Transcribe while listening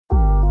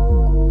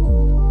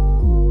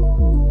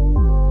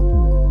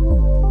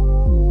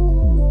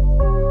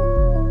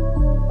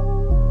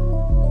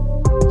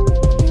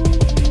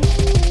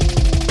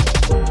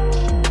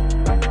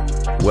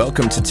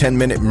Welcome to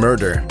 10-Minute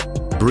Murder,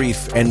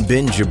 brief and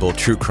bingeable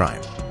true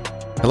crime.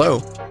 Hello,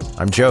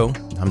 I'm Joe.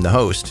 I'm the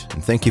host,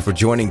 and thank you for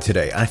joining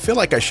today. I feel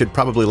like I should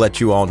probably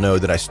let you all know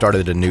that I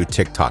started a new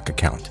TikTok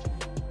account.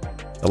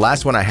 The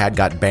last one I had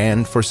got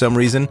banned for some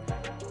reason.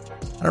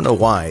 I don't know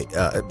why.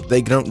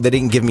 They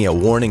didn't give me a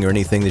warning or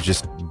anything. They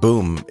just,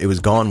 boom, it was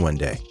gone one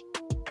day.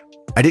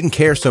 I didn't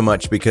care so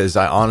much because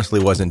I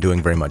honestly wasn't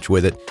doing very much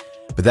with it,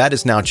 but that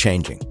is now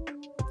changing.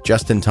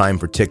 Just in time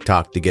for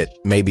TikTok to get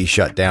maybe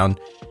shut down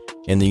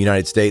in the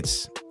United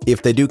States.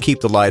 If they do keep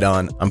the light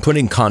on, I'm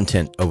putting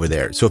content over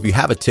there. So if you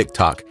have a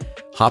TikTok,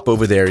 hop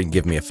over there and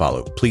give me a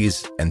follow,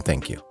 please and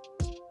thank you.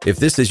 If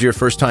this is your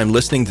first time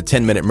listening to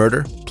 10-Minute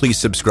Murder, please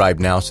subscribe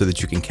now so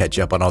that you can catch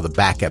up on all the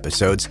back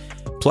episodes.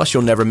 Plus,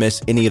 you'll never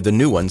miss any of the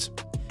new ones.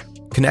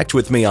 Connect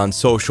with me on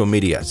social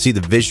media. See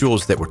the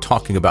visuals that we're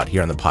talking about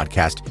here on the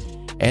podcast.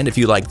 And if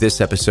you like this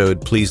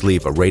episode, please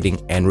leave a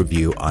rating and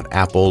review on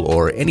Apple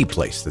or any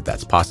place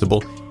that's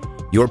possible.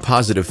 Your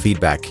positive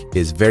feedback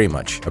is very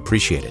much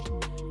appreciated.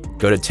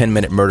 Go to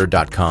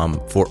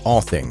 10minutemurder.com for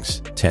all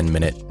things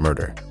 10-Minute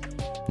Murder.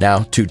 Now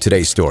to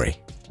today's story.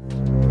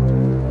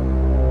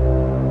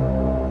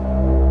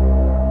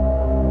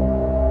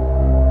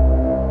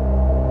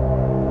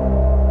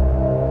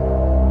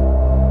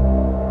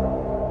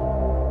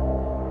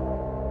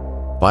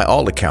 By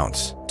all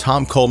accounts,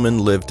 Tom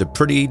Kolman lived a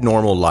pretty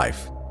normal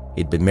life.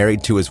 He'd been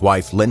married to his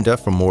wife Linda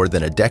for more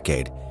than a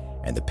decade,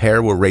 and the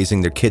pair were raising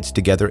their kids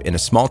together in a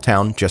small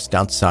town just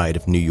outside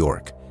of New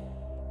York.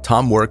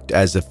 Tom worked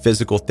as a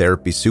physical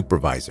therapy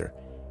supervisor,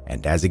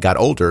 and as he got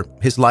older,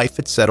 his life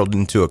had settled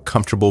into a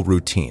comfortable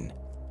routine.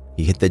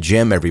 He hit the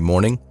gym every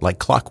morning like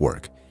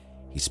clockwork.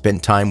 He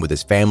spent time with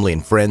his family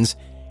and friends,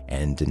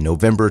 and in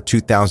November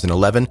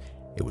 2011,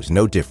 it was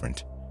no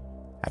different.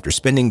 After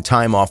spending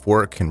time off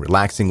work and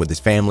relaxing with his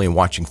family and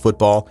watching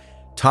football,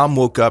 Tom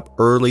woke up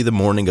early the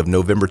morning of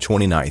November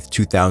 29th,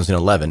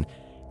 2011,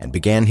 and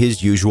began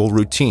his usual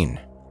routine.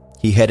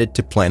 He headed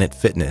to Planet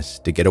Fitness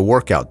to get a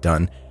workout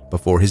done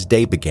before his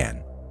day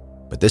began.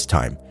 But this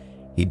time,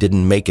 he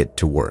didn't make it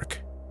to work.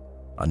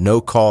 A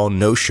no-call,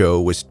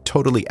 no-show was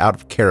totally out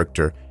of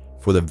character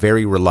for the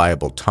very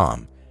reliable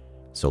Tom,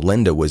 so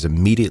Linda was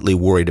immediately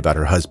worried about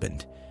her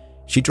husband.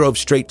 She drove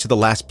straight to the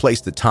last place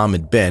that Tom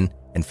had been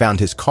and found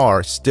his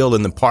car still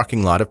in the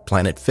parking lot of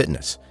Planet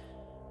Fitness.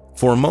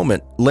 For a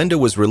moment, Linda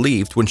was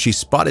relieved when she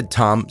spotted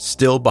Tom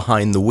still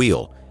behind the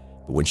wheel.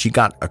 But when she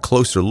got a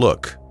closer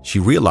look, she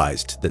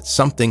realized that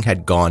something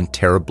had gone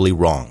terribly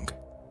wrong.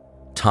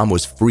 Tom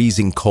was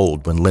freezing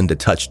cold when Linda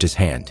touched his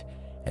hand,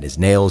 and his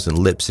nails and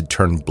lips had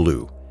turned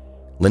blue.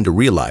 Linda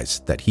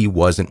realized that he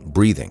wasn't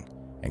breathing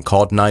and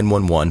called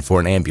 911 for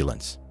an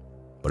ambulance,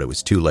 but it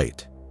was too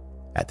late.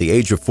 At the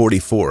age of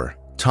 44,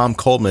 Tom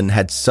Kolman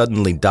had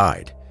suddenly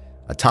died.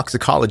 A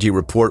toxicology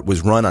report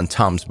was run on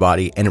Tom's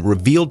body, and it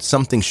revealed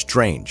something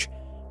strange.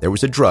 There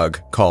was a drug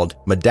called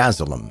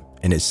midazolam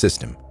in his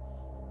system.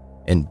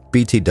 In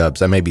BT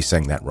dubs, I may be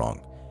saying that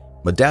wrong.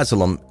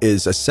 Midazolam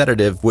is a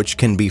sedative which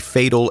can be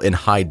fatal in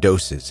high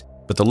doses,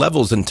 but the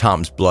levels in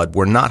Tom's blood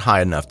were not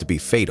high enough to be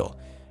fatal.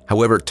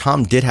 However,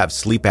 Tom did have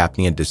sleep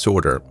apnea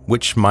disorder,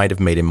 which might have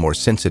made him more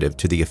sensitive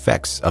to the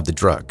effects of the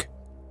drug.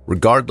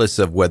 Regardless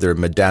of whether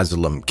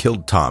midazolam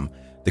killed Tom,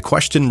 the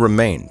question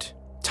remained.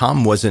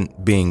 Tom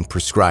wasn't being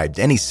prescribed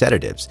any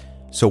sedatives,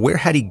 so where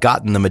had he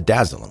gotten the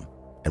midazolam,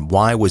 and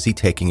why was he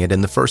taking it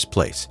in the first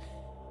place?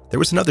 There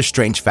was another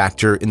strange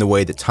factor in the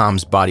way that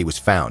Tom's body was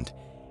found.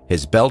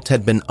 His belt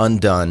had been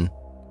undone,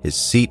 his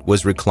seat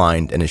was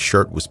reclined, and his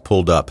shirt was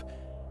pulled up,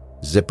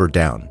 zipper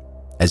down,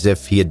 as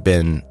if he had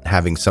been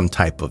having some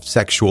type of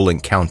sexual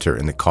encounter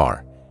in the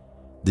car.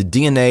 The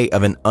DNA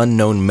of an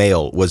unknown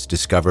male was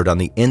discovered on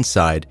the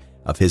inside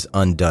of his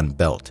undone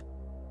belt.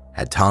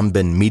 Had Tom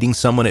been meeting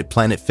someone at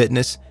Planet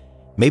Fitness,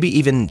 maybe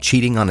even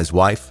cheating on his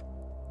wife?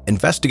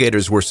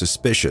 Investigators were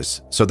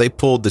suspicious, so they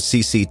pulled the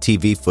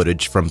CCTV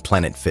footage from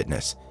Planet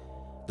Fitness.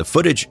 The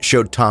footage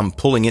showed Tom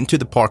pulling into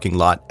the parking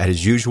lot at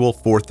his usual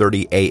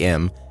 4:30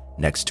 a.m.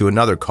 next to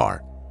another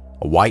car,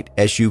 a white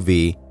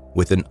SUV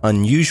with an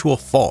unusual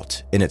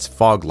fault in its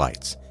fog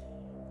lights.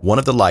 One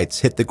of the lights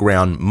hit the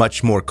ground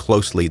much more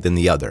closely than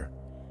the other.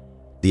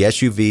 The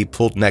SUV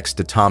pulled next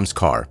to Tom's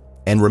car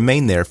and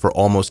remained there for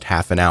almost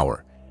half an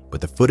hour, but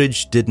the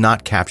footage did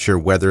not capture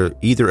whether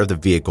either of the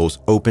vehicles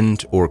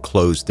opened or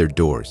closed their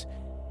doors.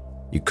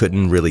 You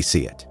couldn't really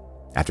see it.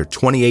 After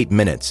 28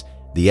 minutes,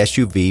 the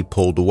SUV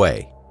pulled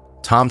away.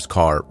 Tom's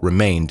car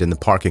remained in the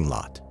parking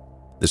lot.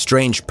 The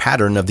strange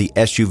pattern of the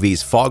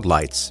SUV's fog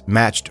lights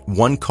matched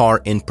one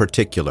car in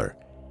particular,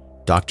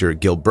 Dr.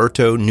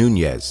 Gilberto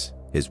Nunez,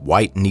 his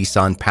white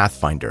Nissan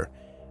Pathfinder,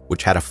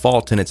 which had a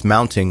fault in its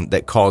mounting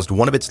that caused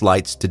one of its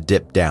lights to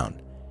dip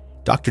down.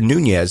 Dr.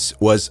 Nunez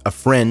was a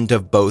friend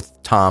of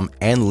both Tom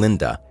and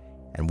Linda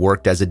and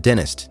worked as a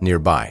dentist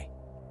nearby.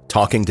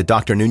 Talking to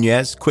Dr.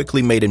 Nunez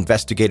quickly made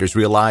investigators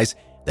realize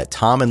that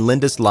Tom and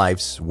Linda's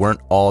lives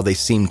weren't all they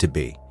seemed to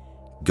be.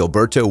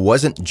 Gilberto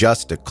wasn't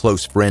just a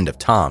close friend of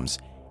Tom's,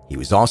 he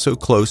was also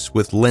close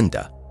with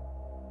Linda.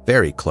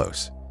 Very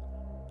close.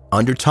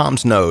 Under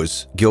Tom's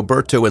nose,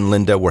 Gilberto and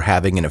Linda were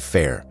having an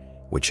affair,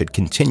 which had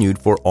continued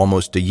for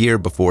almost a year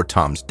before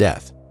Tom's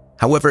death.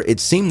 However, it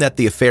seemed that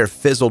the affair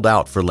fizzled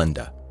out for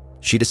Linda.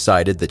 She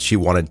decided that she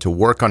wanted to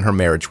work on her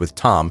marriage with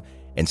Tom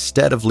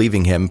instead of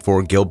leaving him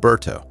for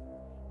Gilberto.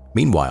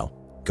 Meanwhile,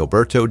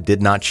 Gilberto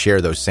did not share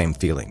those same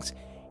feelings.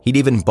 He'd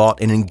even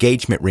bought an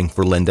engagement ring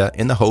for Linda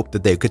in the hope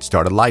that they could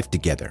start a life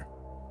together.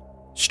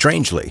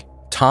 Strangely,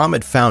 Tom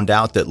had found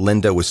out that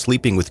Linda was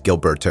sleeping with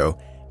Gilberto,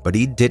 but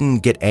he didn't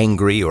get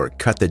angry or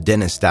cut the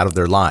dentist out of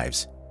their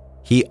lives.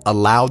 He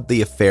allowed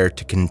the affair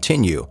to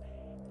continue,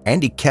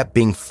 and he kept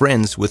being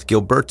friends with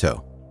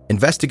Gilberto.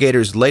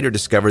 Investigators later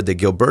discovered that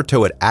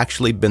Gilberto had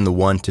actually been the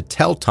one to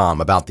tell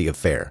Tom about the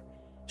affair.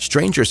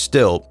 Stranger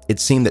still, it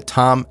seemed that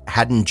Tom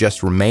hadn't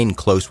just remained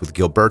close with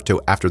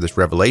Gilberto after this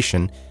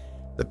revelation.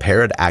 The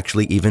pair had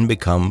actually even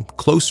become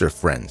closer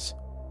friends.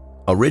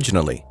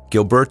 Originally,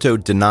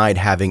 Gilberto denied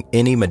having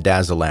any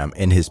midazolam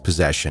in his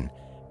possession,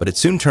 but it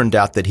soon turned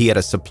out that he had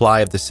a supply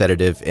of the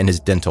sedative in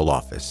his dental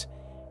office.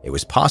 It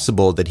was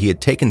possible that he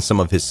had taken some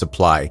of his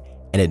supply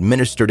and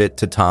administered it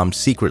to Tom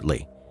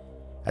secretly.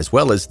 As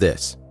well as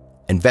this,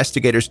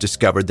 investigators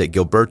discovered that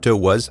Gilberto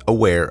was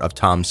aware of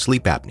Tom's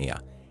sleep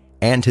apnea,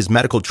 and his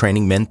medical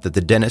training meant that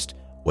the dentist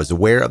was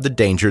aware of the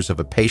dangers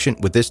of a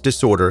patient with this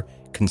disorder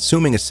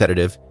consuming a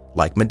sedative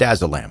like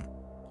midazolam.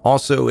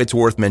 Also, it's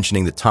worth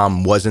mentioning that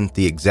Tom wasn't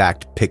the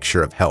exact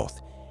picture of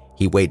health.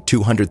 He weighed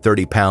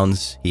 230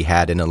 pounds, he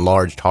had an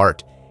enlarged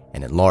heart,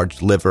 an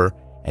enlarged liver,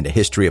 and a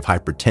history of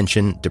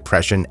hypertension,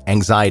 depression,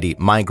 anxiety,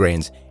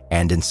 migraines,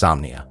 and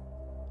insomnia.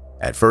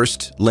 At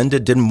first, Linda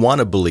didn't want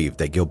to believe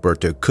that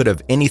Gilberto could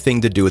have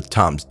anything to do with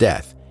Tom's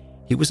death.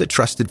 He was a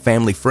trusted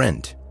family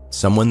friend,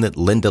 someone that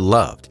Linda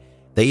loved.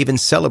 They even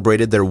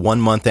celebrated their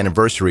 1-month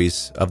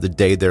anniversaries of the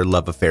day their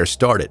love affair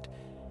started.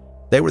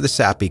 They were the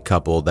sappy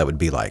couple that would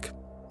be like,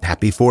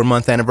 "Happy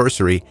 4-month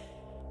anniversary,"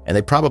 and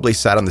they probably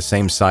sat on the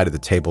same side of the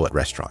table at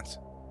restaurants.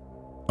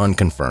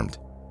 Unconfirmed.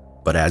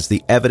 But as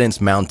the evidence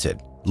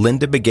mounted,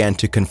 Linda began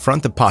to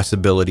confront the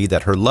possibility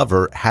that her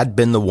lover had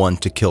been the one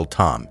to kill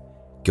Tom.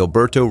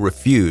 Gilberto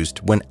refused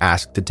when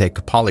asked to take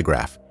a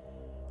polygraph,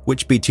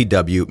 which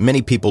BTW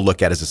many people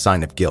look at as a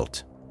sign of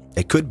guilt.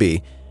 It could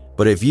be,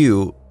 but if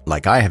you,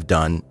 like I have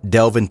done,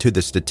 delve into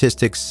the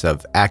statistics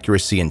of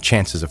accuracy and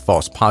chances of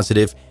false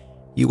positive,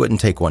 you wouldn't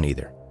take one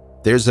either.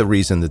 There's a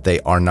reason that they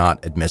are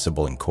not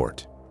admissible in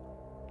court.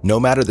 No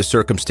matter the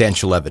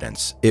circumstantial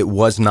evidence, it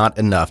was not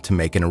enough to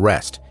make an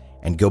arrest,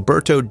 and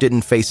Gilberto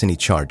didn't face any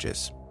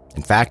charges.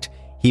 In fact,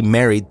 he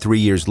married 3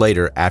 years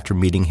later after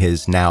meeting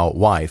his now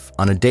wife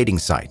on a dating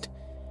site.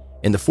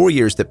 In the 4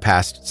 years that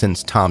passed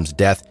since Tom's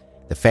death,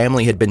 the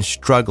family had been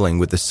struggling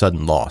with the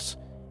sudden loss.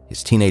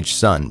 His teenage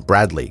son,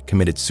 Bradley,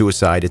 committed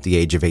suicide at the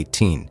age of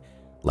 18,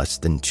 less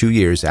than 2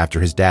 years after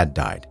his dad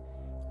died.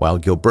 While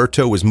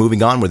Gilberto was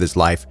moving on with his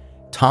life,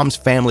 Tom's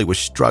family was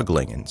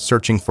struggling and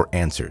searching for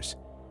answers.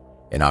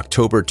 In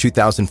October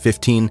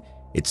 2015,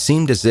 it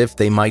seemed as if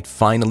they might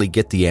finally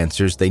get the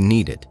answers they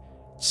needed.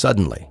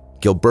 Suddenly,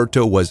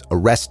 Gilberto was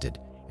arrested,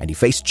 and he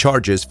faced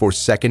charges for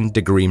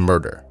second-degree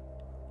murder.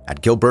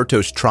 At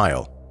Gilberto's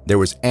trial, there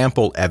was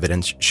ample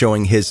evidence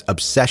showing his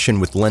obsession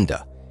with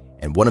Linda.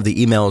 In one of the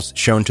emails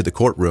shown to the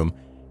courtroom,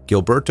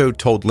 Gilberto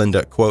told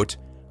Linda, quote,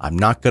 "I'm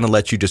not going to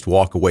let you just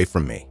walk away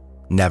from me.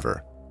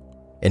 Never."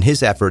 In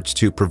his efforts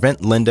to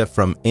prevent Linda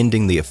from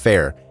ending the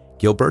affair,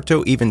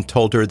 Gilberto even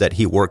told her that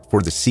he worked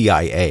for the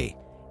CIA,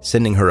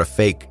 sending her a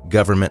fake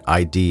government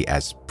ID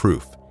as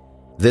proof.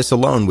 This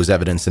alone was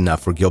evidence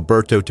enough for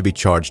Gilberto to be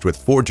charged with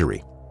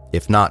forgery,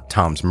 if not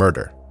Tom's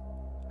murder.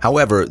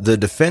 However, the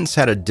defense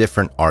had a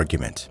different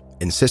argument,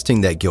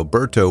 insisting that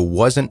Gilberto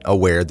wasn't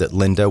aware that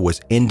Linda was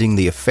ending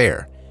the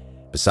affair.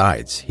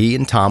 Besides, he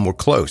and Tom were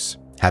close,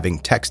 having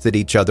texted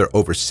each other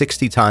over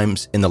 60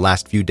 times in the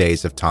last few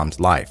days of Tom's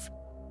life.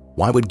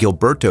 Why would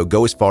Gilberto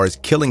go as far as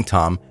killing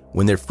Tom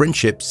when their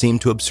friendship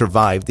seemed to have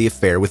survived the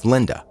affair with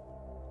Linda?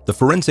 The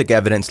forensic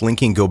evidence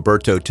linking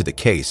Gilberto to the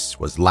case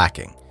was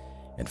lacking.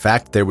 In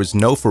fact, there was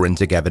no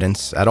forensic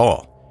evidence at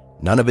all.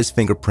 None of his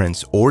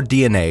fingerprints or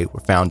DNA were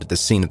found at the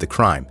scene of the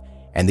crime,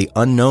 and the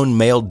unknown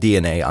male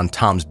DNA on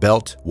Tom's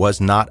belt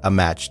was not a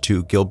match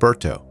to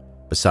Gilberto.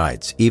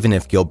 Besides, even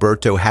if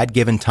Gilberto had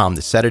given Tom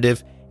the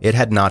sedative, it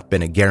had not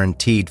been a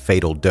guaranteed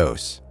fatal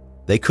dose.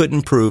 They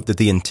couldn't prove that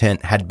the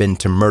intent had been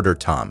to murder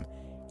Tom,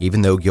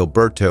 even though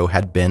Gilberto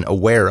had been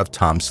aware of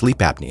Tom's sleep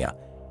apnea,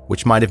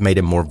 which might have made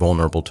him more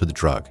vulnerable to the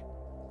drug.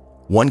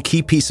 One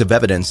key piece of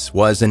evidence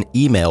was an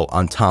email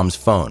on Tom's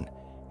phone.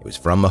 It was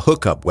from a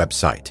hookup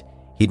website.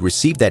 He'd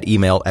received that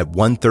email at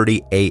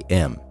 1:30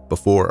 a.m.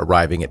 before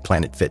arriving at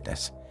Planet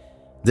Fitness.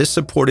 This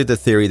supported the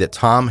theory that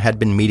Tom had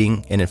been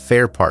meeting an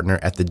affair partner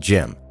at the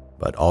gym,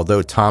 but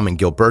although Tom and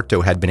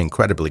Gilberto had been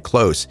incredibly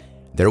close,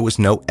 there was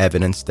no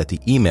evidence that the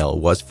email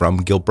was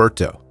from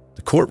Gilberto.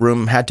 The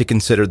courtroom had to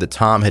consider that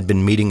Tom had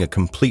been meeting a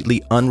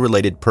completely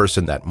unrelated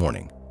person that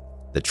morning.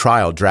 The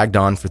trial dragged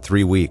on for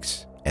 3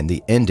 weeks, and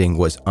the ending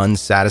was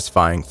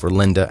unsatisfying for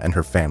Linda and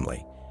her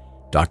family.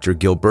 Dr.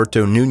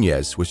 Gilberto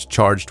Nunez was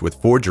charged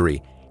with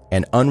forgery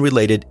and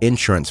unrelated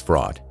insurance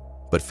fraud,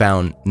 but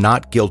found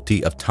not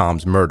guilty of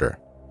Tom's murder.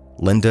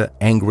 Linda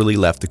angrily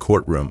left the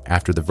courtroom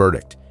after the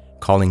verdict,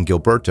 calling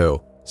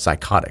Gilberto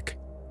psychotic.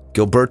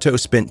 Gilberto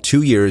spent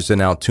 2 years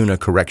in Altoona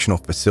Correctional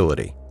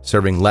Facility,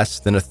 serving less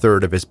than a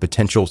third of his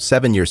potential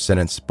 7-year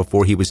sentence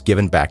before he was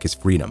given back his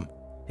freedom.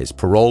 His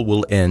parole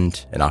will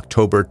end in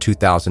October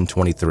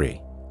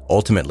 2023.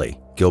 Ultimately,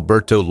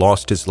 Gilberto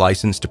lost his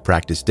license to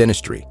practice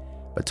dentistry,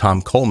 but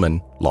Tom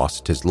Kolman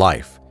lost his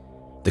life.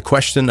 The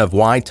question of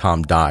why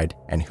Tom died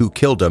and who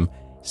killed him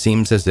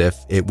seems as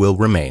if it will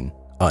remain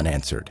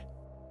unanswered.